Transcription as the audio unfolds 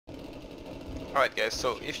Alright guys,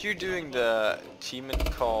 so if you're doing the achievement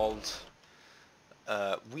called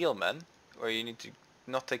Wheelman, where you need to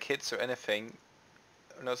not take hits or anything,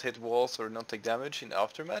 or not hit walls or not take damage in the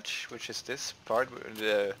aftermatch, which is this part,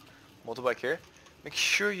 the motorbike here, make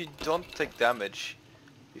sure you don't take damage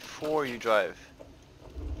before you drive.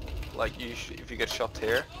 Like if you get shot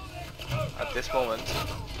here, at this moment,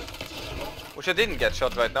 which I didn't get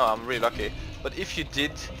shot right now, I'm really lucky, but if you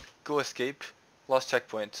did, go escape, last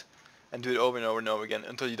checkpoint, and do it over and over and over again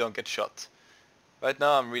until you don't get shot. Right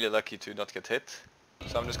now I'm really lucky to not get hit,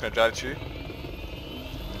 so I'm just gonna drive through,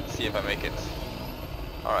 see if I make it.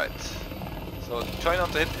 Alright, so try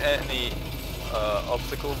not to hit any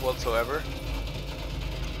obstacle whatsoever.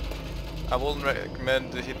 I wouldn't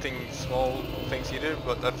recommend hitting small things either,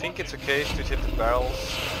 but I think it's okay to hit the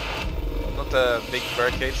barrels, not the big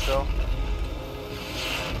barricades though.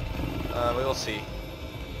 We will see.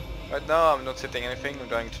 Right now I'm not hitting anything, I'm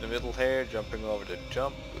going to the middle here, jumping over the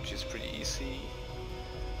jump, which is pretty easy.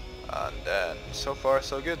 And then so far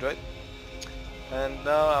so good, right? And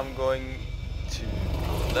now I'm going to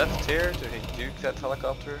go left here to duke that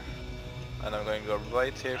helicopter. And I'm going to go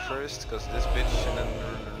right here first, because this bitch, and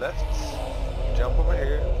then left. Jump over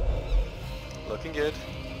here. Looking good.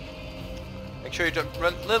 Make sure you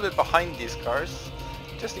run a little bit behind these cars,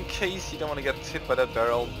 just in case you don't want to get hit by that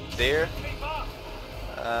barrel there.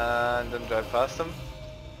 And then drive past them.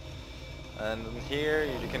 And here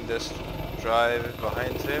you can just drive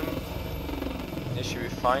behind him. It should be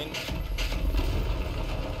fine.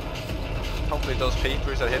 Hopefully those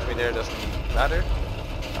papers that hit me there doesn't matter.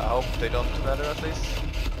 I hope they don't matter at least.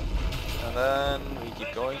 And then we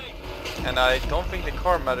keep going. And I don't think the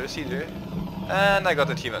car matters either. And I got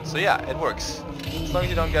the achievement. So yeah, it works. As long as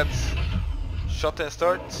you don't get shot in the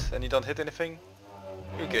start and you don't hit anything,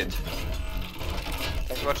 you're good.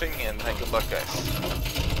 Thanks for watching and good luck guys.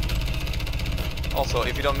 Also,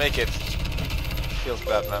 if you don't make it, feels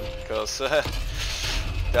bad man, because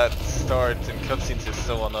that start and cutscenes is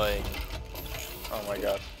so annoying. Oh my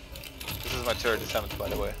god. This is my third attempt by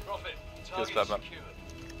the way. Feels bad man.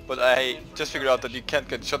 But I just figured out that you can't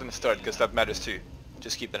get shot in the start because that matters too.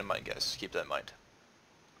 Just keep that in mind guys, keep that in mind.